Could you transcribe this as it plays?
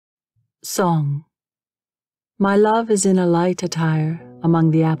Song. My love is in a light attire among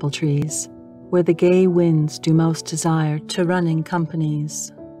the apple trees, where the gay winds do most desire to run in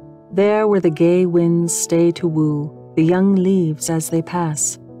companies. There where the gay winds stay to woo the young leaves as they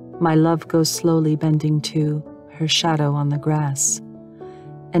pass, my love goes slowly bending to her shadow on the grass.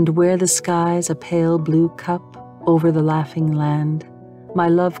 And where the sky's a pale blue cup over the laughing land, my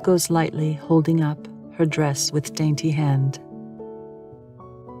love goes lightly holding up her dress with dainty hand.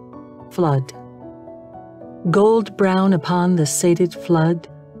 Flood. Gold brown upon the sated flood,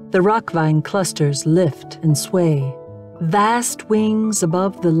 the rock vine clusters lift and sway. Vast wings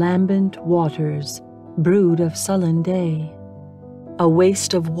above the lambent waters, brood of sullen day. A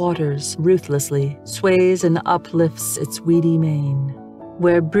waste of waters ruthlessly sways and uplifts its weedy mane,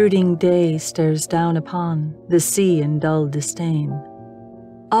 where brooding day stares down upon the sea in dull disdain.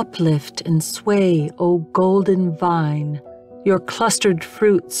 Uplift and sway, O golden vine, your clustered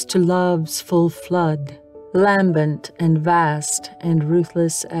fruits to love's full flood, lambent and vast and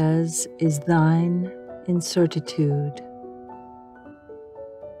ruthless as is thine incertitude.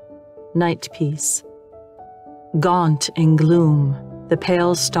 Night Peace. Gaunt in gloom, the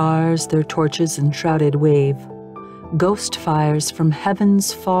pale stars their torches enshrouded wave. Ghost fires from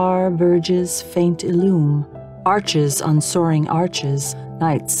heaven's far verges faint illume, arches on soaring arches,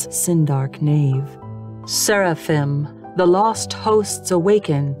 night's sin-dark nave. Seraphim, the lost hosts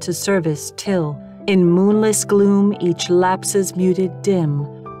awaken to service till, in moonless gloom each lapses muted dim,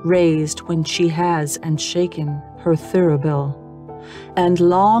 raised when she has and shaken her thurible. And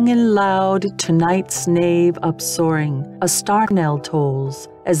long and loud to night's nave upsoaring, a star knell tolls,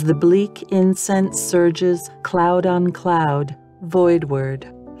 as the bleak incense surges cloud on cloud, voidward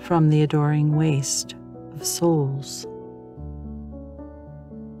from the adoring waste of souls.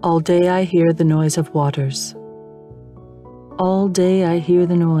 All day I hear the noise of waters. All day I hear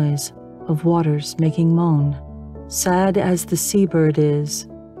the noise of waters making moan, sad as the seabird is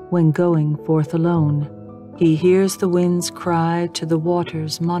when going forth alone. He hears the winds cry to the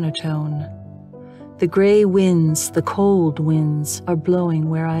waters monotone. The gray winds, the cold winds are blowing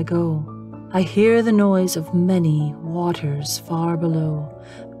where I go. I hear the noise of many waters far below.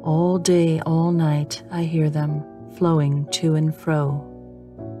 All day, all night I hear them flowing to and fro.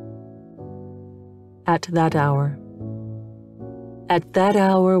 At that hour. At that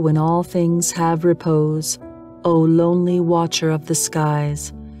hour when all things have repose, O lonely watcher of the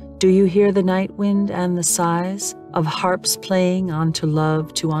skies, do you hear the night wind and the sighs of harps playing on to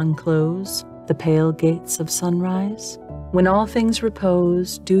love to unclose the pale gates of sunrise? When all things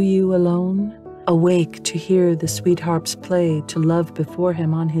repose, do you alone awake to hear the sweet harps play to love before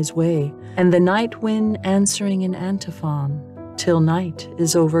him on his way, and the night wind answering in antiphon till night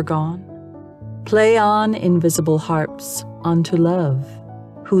is overgone? Play on, invisible harps, unto love,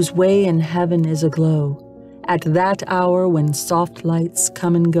 whose way in heaven is aglow. At that hour when soft lights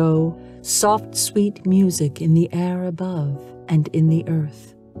come and go, soft sweet music in the air above and in the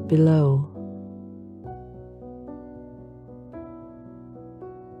earth below.